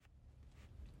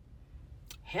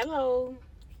Hello,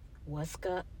 what's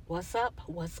up?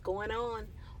 What's going on?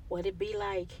 What it be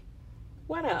like?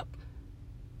 What up?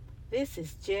 This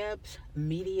is Jeb's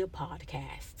Media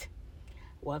Podcast.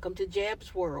 Welcome to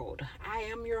Jeb's World. I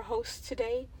am your host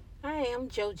today. I am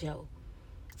JoJo.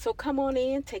 So come on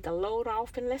in, take a load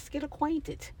off, and let's get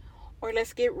acquainted. Or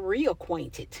let's get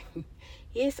reacquainted.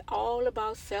 It's all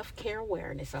about self-care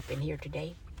awareness up in here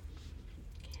today.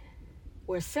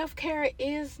 Where self-care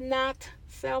is not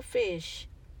selfish.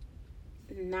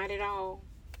 Not at all.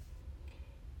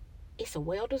 It's a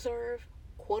well deserved,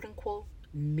 quote unquote,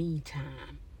 me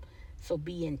time. So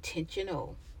be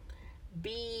intentional,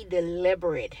 be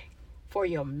deliberate for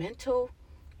your mental,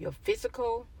 your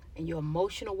physical, and your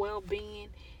emotional well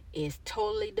being is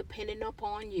totally dependent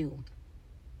upon you.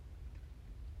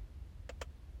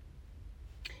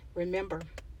 Remember,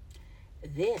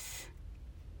 this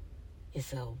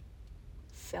is a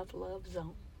self love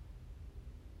zone.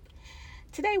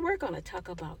 Today we're going to talk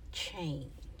about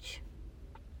change.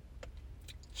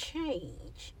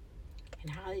 Change and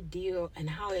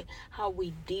how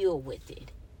we deal with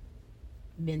it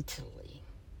mentally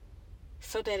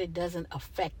so that it doesn't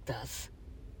affect us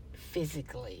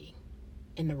physically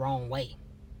in the wrong way.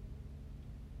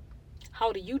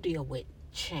 How do you deal with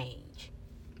change?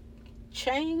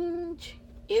 Change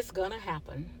is going to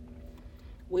happen.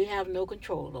 We have no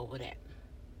control over that.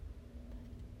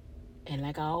 And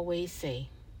like I always say,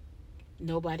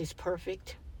 nobody's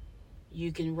perfect.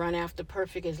 You can run after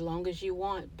perfect as long as you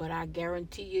want, but I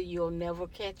guarantee you'll never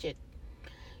catch it.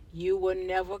 You will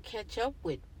never catch up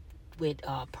with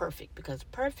perfect, because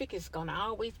perfect is going to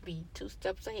always be two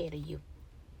steps ahead of you.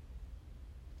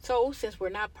 So since we're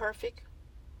not perfect,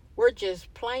 we're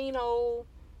just plain old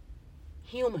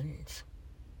humans,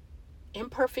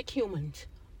 imperfect humans,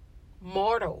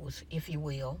 mortals, if you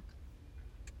will.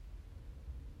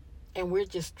 And we're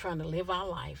just trying to live our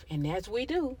life. And as we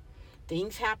do,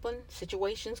 things happen,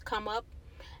 situations come up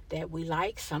that we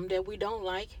like, some that we don't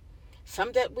like,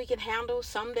 some that we can handle,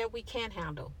 some that we can't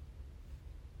handle.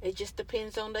 It just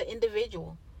depends on the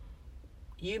individual.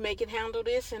 You may can handle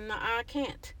this and I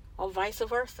can't, or vice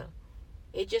versa.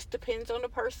 It just depends on the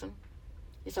person.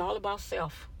 It's all about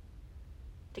self.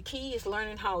 The key is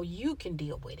learning how you can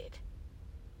deal with it,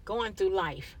 going through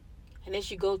life. And as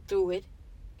you go through it,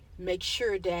 make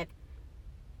sure that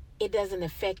it doesn't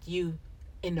affect you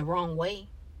in the wrong way,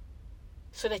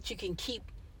 so that you can keep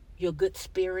your good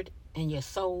spirit and your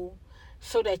soul,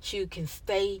 so that you can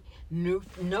stay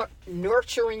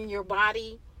nurturing your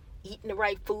body, eating the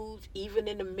right foods, even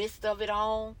in the midst of it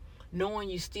all,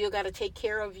 knowing you still got to take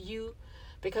care of you.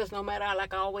 Because no matter,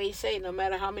 like I always say, no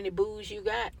matter how many booze you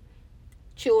got,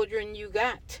 children you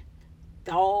got,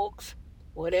 dogs,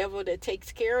 whatever that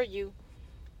takes care of you,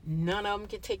 none of them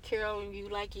can take care of you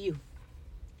like you.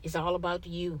 It's all about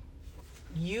you.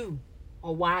 You,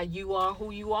 or why you are who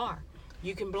you are.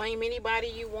 You can blame anybody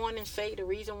you want and say the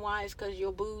reason why is because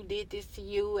your boo did this to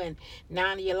you and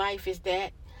now your life is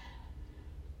that.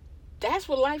 That's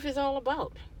what life is all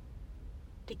about.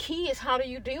 The key is, how do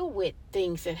you deal with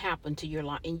things that happen to you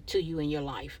in your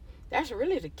life? That's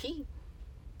really the key.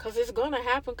 Because it's going to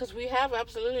happen, because we have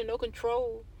absolutely no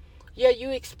control. Yeah, you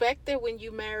expected when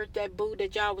you married that boo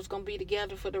that y'all was going to be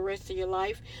together for the rest of your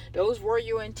life. Those were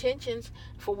your intentions.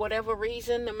 For whatever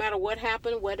reason, no matter what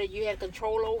happened, whether you had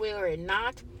control over it or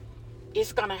not,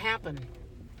 it's going to happen.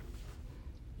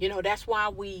 That's why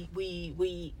we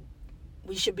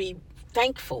should be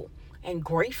thankful and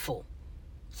grateful.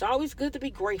 It's always good to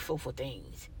be grateful for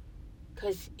things.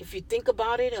 Because if you think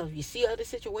about it, or if you see other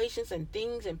situations and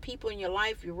things and people in your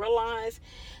life, you realize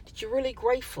that you're really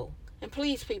grateful. And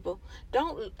please, people,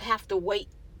 don't have to wait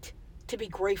to be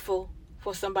grateful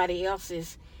for somebody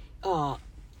else's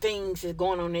things that's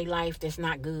going on in their life that's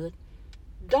not good.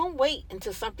 Don't wait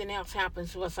until something else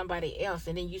happens for somebody else,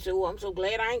 and then you say, "Oh, I'm so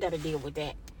glad I ain't got to deal with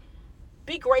that."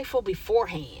 Be grateful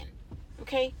beforehand,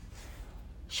 okay?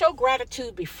 Show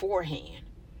gratitude beforehand.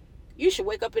 You should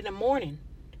wake up in the morning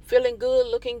feeling good,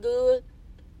 looking good,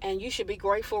 and you should be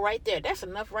grateful right there. That's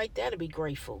enough right there to be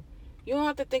grateful. You don't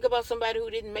have to think about somebody who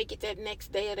didn't make it that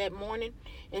next day or that morning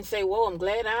and say, "Well, I'm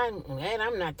glad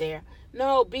I'm not there."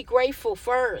 No, be grateful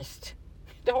first.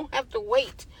 Don't have to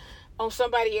wait on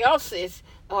somebody else's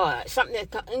something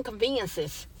that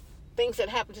inconveniences, things that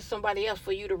happen to somebody else,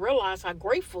 for you to realize how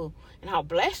grateful and how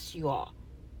blessed you are.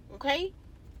 Okay?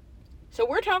 So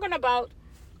we're talking about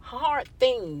hard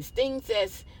things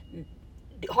that's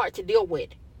hard to deal with.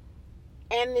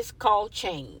 And it's called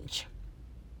change.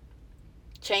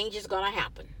 Change is going to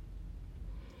happen.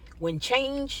 When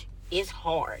change is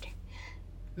hard,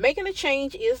 Making a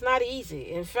change is not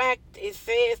easy. In fact, it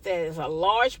says that there's a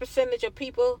large percentage of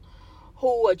people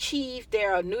who achieve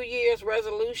their New Year's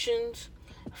resolutions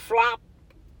flop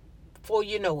before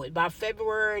you know it. By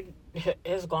February,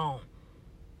 it's gone.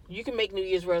 You can make New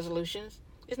Year's resolutions.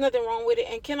 There's nothing wrong with it.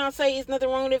 And can I say it's nothing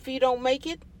wrong if you don't make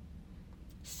it?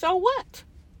 So what?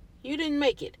 You didn't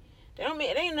make it. That don't mean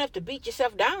it ain't enough to beat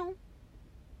yourself down.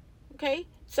 Okay?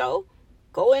 So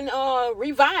go and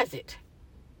revise it.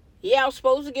 Yeah, I was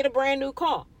supposed to get a brand new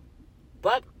car.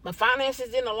 But my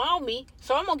finances didn't allow me,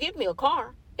 so I'm gonna get me a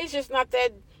car. It's just not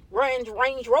that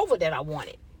Range Rover that I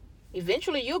wanted.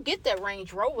 Eventually you'll get that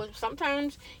Range Rover.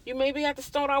 Sometimes you maybe have to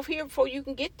start off here before you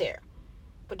can get there.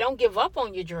 But don't give up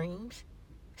on your dreams.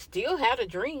 Still have the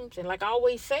dreams. And like I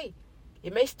always say,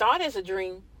 it may start as a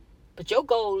dream, but your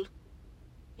goal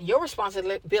and your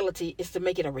responsibility is to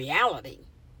make it a reality.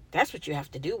 That's what you have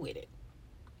to do with it.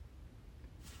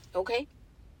 Okay?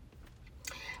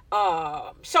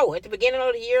 So at the beginning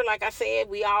of the year, like I said,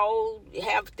 we all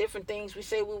have different things we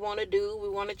say we want to do. We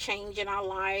want to change in our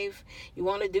life. You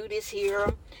want to do this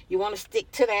here. You want to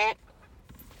stick to that.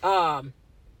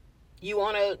 You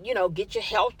want to, get your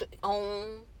health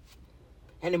on.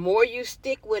 And the more you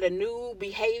stick with a new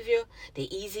behavior,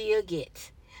 the easier it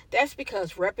gets. That's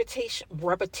because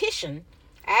repetition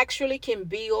actually can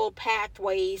build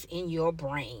pathways in your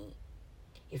brain.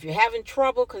 If you're having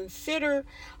trouble, consider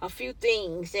a few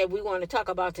things that we want to talk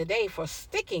about today for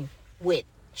sticking with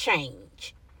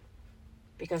change.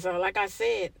 Because like I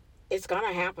said, it's going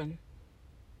to happen.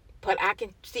 But I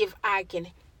can see if I can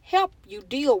help you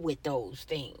deal with those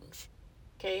things.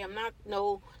 Okay, I'm not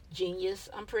no genius.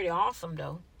 I'm pretty awesome,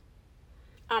 though.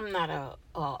 I'm not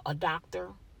a doctor,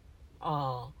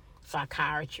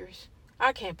 psychiatrist.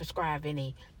 I can't prescribe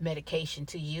any medication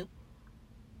to you.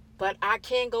 But I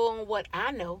can go on what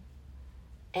I know,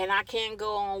 and I can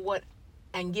go on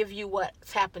and give you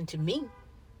what's happened to me.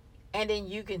 And then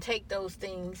you can take those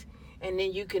things, and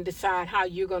then you can decide how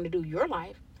you're going to do your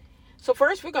life. So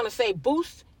first, we're going to say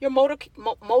boost your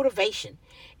motivation.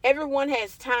 Everyone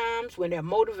has times when their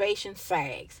motivation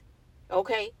sags.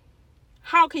 Okay?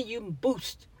 How can you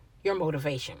boost your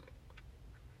motivation?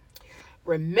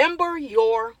 Remember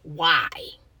your why.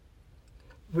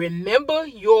 Remember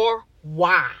your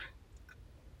why.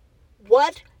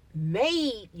 What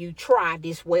made you try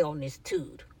this wellness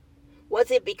tool?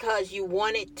 Was it because you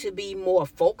wanted to be more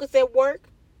focused at work?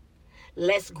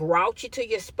 Less grouchy to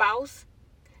your spouse?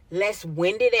 Less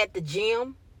winded at the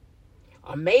gym?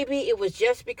 Or maybe it was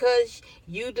just because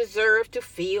you deserve to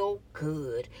feel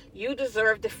good. You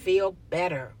deserve to feel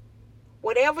better.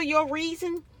 Whatever your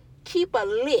reason, keep a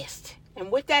list.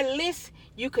 And with that list,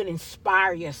 you can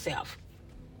inspire yourself.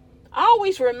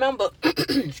 Always remember,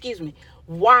 excuse me,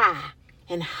 why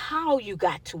and how you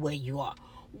got to where you are.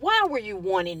 Why were you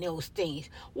wanting those things?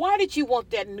 Why did you want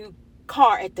that new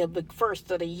car at the first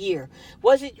of the year?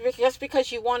 Was it just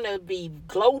because you want to be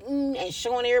gloating and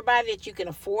showing everybody that you can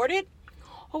afford it?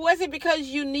 Or was it because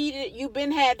you've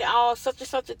been had such and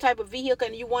such a type of vehicle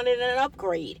and you wanted an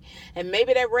upgrade? And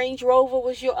maybe that Range Rover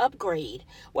was your upgrade.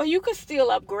 Well, you can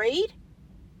still upgrade.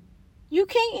 You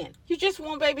can. You just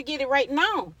won't be able to get it right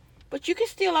now. But you can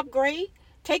still upgrade.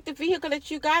 Take the vehicle that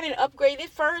you got and upgrade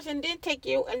it first, and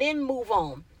then move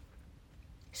on.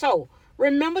 So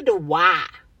remember the why.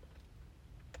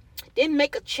 Then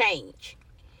make a change.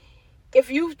 If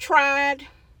you've tried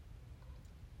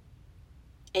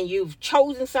and you've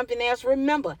chosen something else,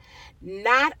 remember,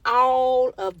 not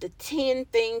all of the 10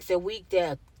 things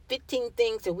the 15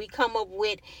 things that we come up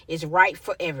with is right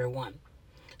for everyone.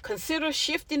 Consider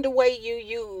shifting the way you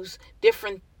use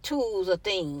different tools or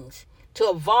things to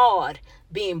avoid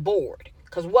being bored.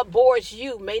 Because what bores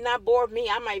you may not bore me.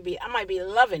 I might be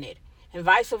loving it. And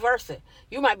vice versa.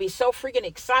 You might be so freaking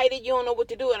excited you don't know what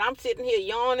to do. And I'm sitting here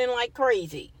yawning like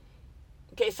crazy.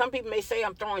 Okay, some people may say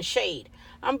I'm throwing shade.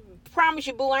 I promise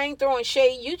you, boo, I ain't throwing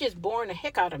shade. You just boring the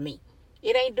heck out of me.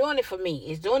 It ain't doing it for me.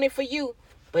 It's doing it for you,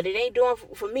 but it ain't doing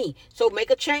it for me. So make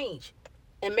a change.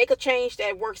 And make a change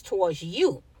that works towards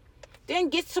you. Then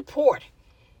get support.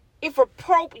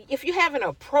 If you have an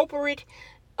appropriate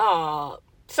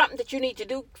something that you need to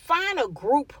do, find a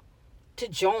group to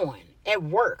join at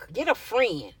work. Get a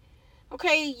friend.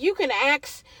 Okay, you can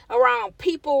ask around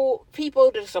people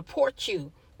to support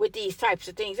you with these types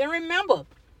of things. And remember,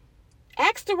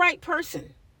 ask the right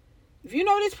person. If you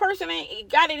know this person ain't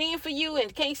got it in for you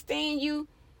and can't stand you,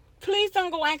 please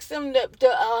don't go ask them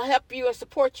to help you and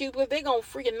support you, because they're going to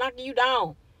freaking knock you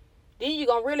down. Then you're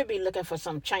going to really be looking for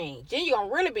some change. Then you're going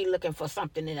to really be looking for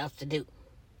something else to do.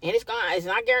 And it's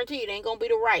not guaranteed. It ain't going to be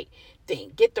the right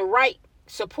thing. Get the right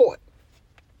support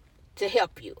to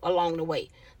help you along the way.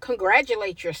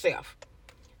 Congratulate yourself.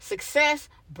 Success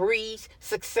breeds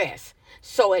success.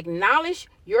 So acknowledge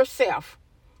yourself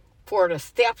for the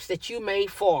steps that you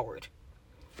made forward.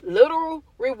 Little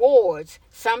rewards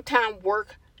sometimes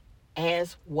work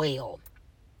as well.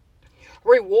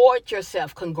 Reward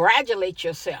yourself. Congratulate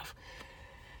yourself.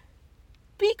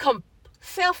 Be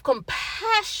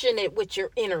self-compassionate with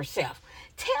your inner self.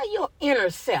 Tell your inner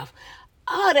self,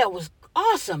 oh, that was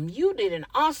awesome. You did an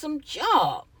awesome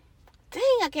job. Dang,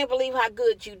 I can't believe how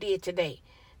good you did today.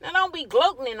 Now, don't be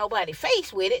gloating in nobody's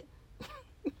face with it.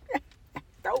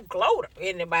 Don't gloat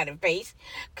in anybody's face,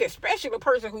 especially a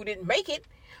person who didn't make it.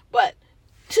 But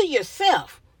to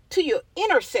yourself, to your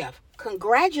inner self,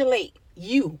 congratulate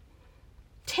you.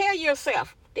 Tell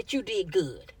yourself that you did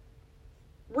good.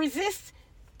 Resist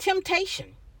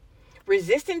temptation.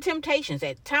 Resisting temptations.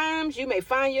 At times, you may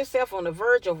find yourself on the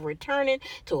verge of returning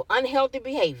to unhealthy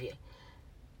behavior.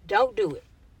 Don't do it.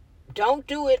 Don't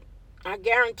do it. I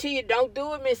guarantee you, don't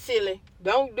do it, Miss Silly.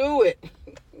 Don't do it.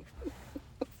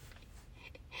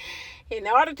 In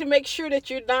order to make sure that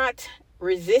you're not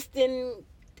resisting,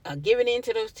 giving in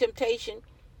to those temptations,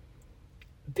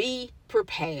 be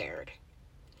prepared.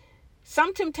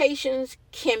 Some temptations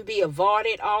can be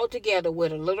avoided altogether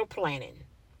with a little planning.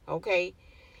 Okay?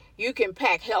 You can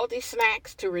pack healthy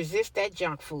snacks to resist that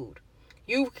junk food.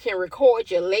 You can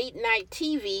record your late night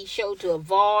TV show to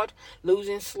avoid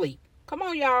losing sleep. Come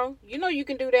on, y'all. You know you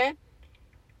can do that.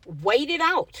 Wait it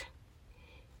out.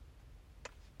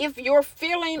 If you're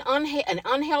feeling an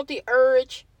unhealthy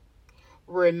urge,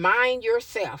 remind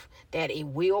yourself that it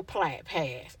will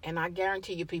pass. And I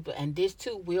guarantee you, people, and this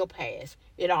too will pass.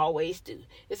 It always do.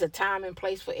 It's a time and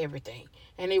place for everything,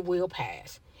 and it will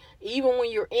pass. Even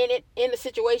when you're in the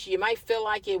situation, you might feel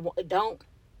like it don't.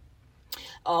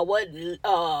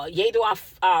 Yea, do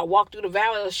I walk through the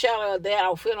valley of the shadow of death, I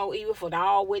will feel no evil, for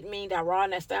thou art with me, thy rod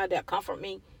and thy staff, that comfort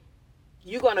me.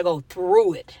 You're going to go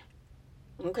through it.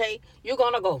 Okay? You're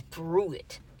going to go through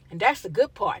it. And that's the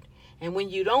good part. And when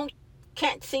you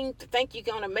can't seem to think you're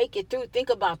going to make it through, think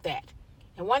about that.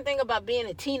 And one thing about being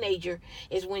a teenager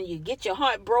is when you get your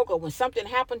heart broke or when something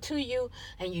happened to you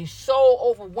and you're so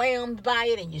overwhelmed by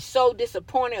it and you're so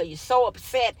disappointed or you're so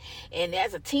upset, and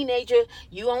as a teenager,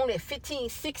 you only 15,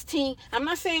 16. I'm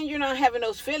not saying you're not having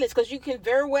those feelings, because you can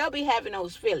very well be having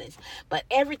those feelings. But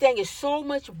everything is so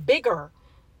much bigger.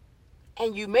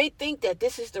 And you may think that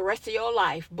this is the rest of your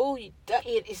life. Boo, it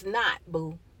is not,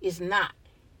 boo. It's not.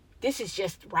 This is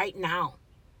just right now.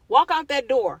 Walk out that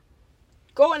door.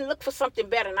 Go and look for something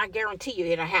better, and I guarantee you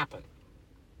it'll happen.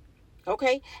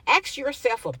 Okay? Ask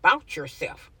yourself about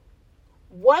yourself.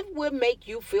 What would make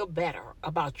you feel better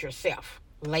about yourself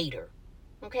later?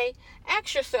 Okay?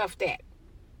 Ask yourself that.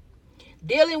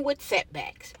 Dealing with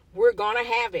setbacks. We're going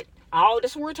to have it. All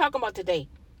this we're talking about today.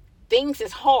 Things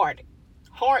is hard.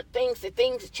 Hard things, the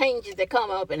things, changes that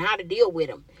come up and how to deal with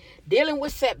them. Dealing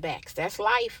with setbacks. That's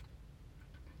life.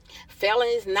 Failing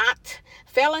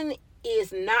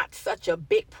is not such a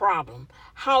big problem.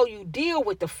 How you deal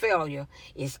with the failure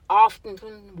is often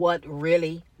what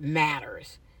really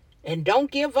matters. And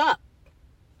don't give up.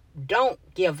 Don't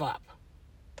give up.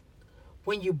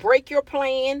 When you break your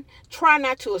plan, try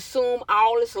not to assume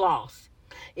all is lost.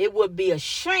 It would be a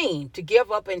shame to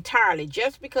give up entirely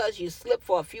just because you slip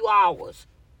for a few hours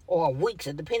or weeks,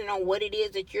 depending on what it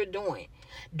is that you're doing.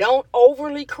 Don't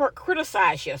overly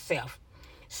criticize yourself.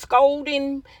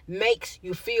 Scolding makes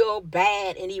you feel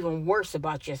bad and even worse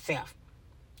about yourself.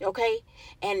 Okay?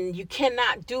 And you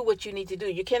cannot do what you need to do.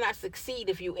 You cannot succeed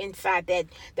if you're inside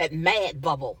that mad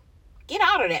bubble. Get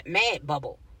out of that mad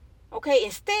bubble. Okay?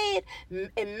 Instead,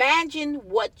 imagine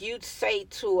what you'd say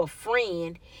to a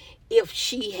friend if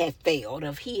she had failed,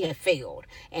 if he had failed.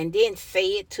 And then say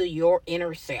it to your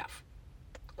inner self.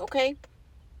 Okay?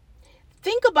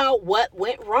 Think about what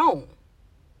went wrong.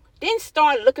 Then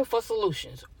start looking for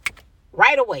solutions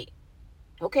right away.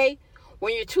 Okay?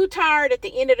 When you're too tired at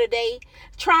the end of the day,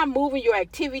 try moving your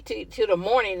activity to the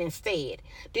morning instead.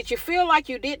 Did you feel like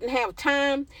you didn't have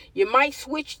time? You might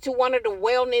switch to one of the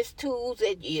wellness tools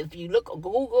that if you look at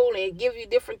Google and it give you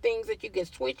different things that you can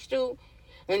switch to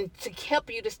and to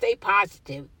help you to stay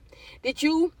positive. Did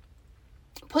you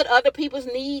put other people's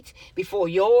needs before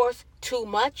yours too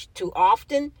much, too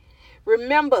often?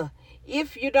 Remember,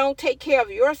 if you don't take care of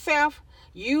yourself,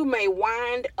 you may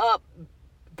wind up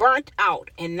burnt out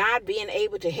and not being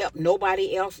able to help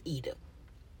nobody else either.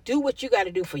 Do what you got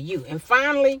to do for you. And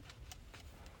finally,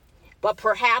 but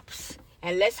perhaps,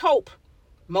 and let's hope,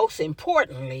 most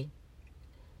importantly,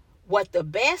 what the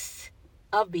best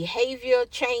of behavior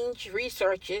change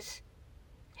researchers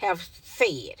have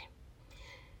said.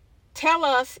 Tell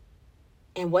us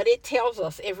and what it tells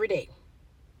us every day.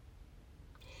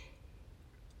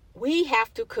 We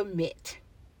have to commit.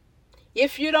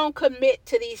 If you don't commit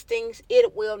to these things,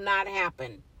 it will not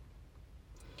happen.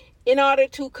 In order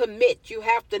to commit, you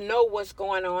have to know what's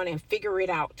going on and figure it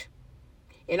out.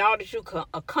 In order to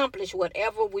accomplish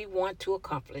whatever we want to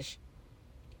accomplish,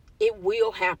 it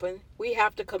will happen. We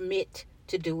have to commit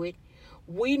to do it.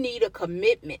 We need a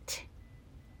commitment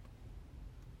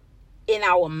in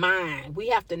our mind. We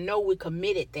have to know we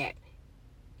committed that.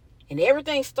 And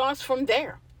everything starts from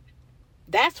there.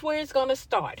 That's where it's going to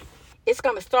start. It's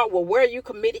going to start with where you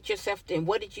committed yourself to and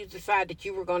what did you decide that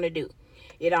you were going to do.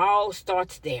 It all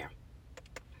starts there.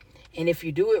 And if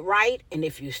you do it right, and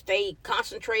if you stay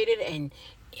concentrated and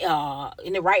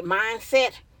in the right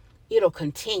mindset, it'll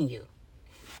continue.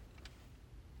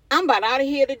 I'm about out of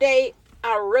here today.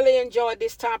 I really enjoyed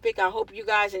this topic. I hope you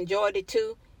guys enjoyed it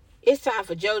too. It's time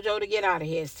for JoJo to get out of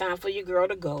here. It's time for your girl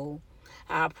to go.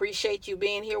 I appreciate you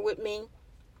being here with me.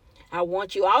 I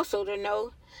want you also to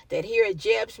know that here at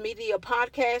Jeb's Media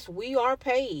Podcast, we are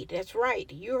paid. That's right.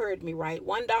 You heard me right.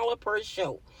 $1 per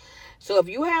show. So if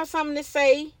you have something to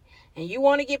say and you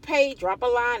want to get paid, drop a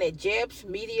line at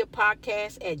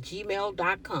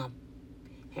jebsmediapodcast@gmail.com.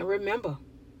 And remember,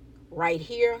 right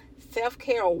here,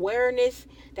 self-care awareness,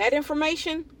 that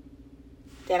information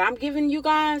that I'm giving you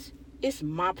guys, it's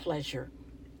my pleasure.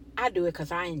 I do it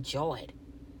because I enjoy it.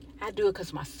 I do it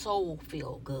because my soul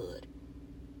feels good.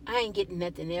 I ain't getting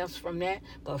nothing else from that,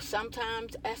 but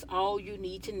sometimes that's all you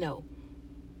need to know.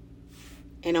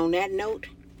 And on that note,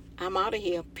 I'm out of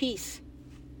here. Peace.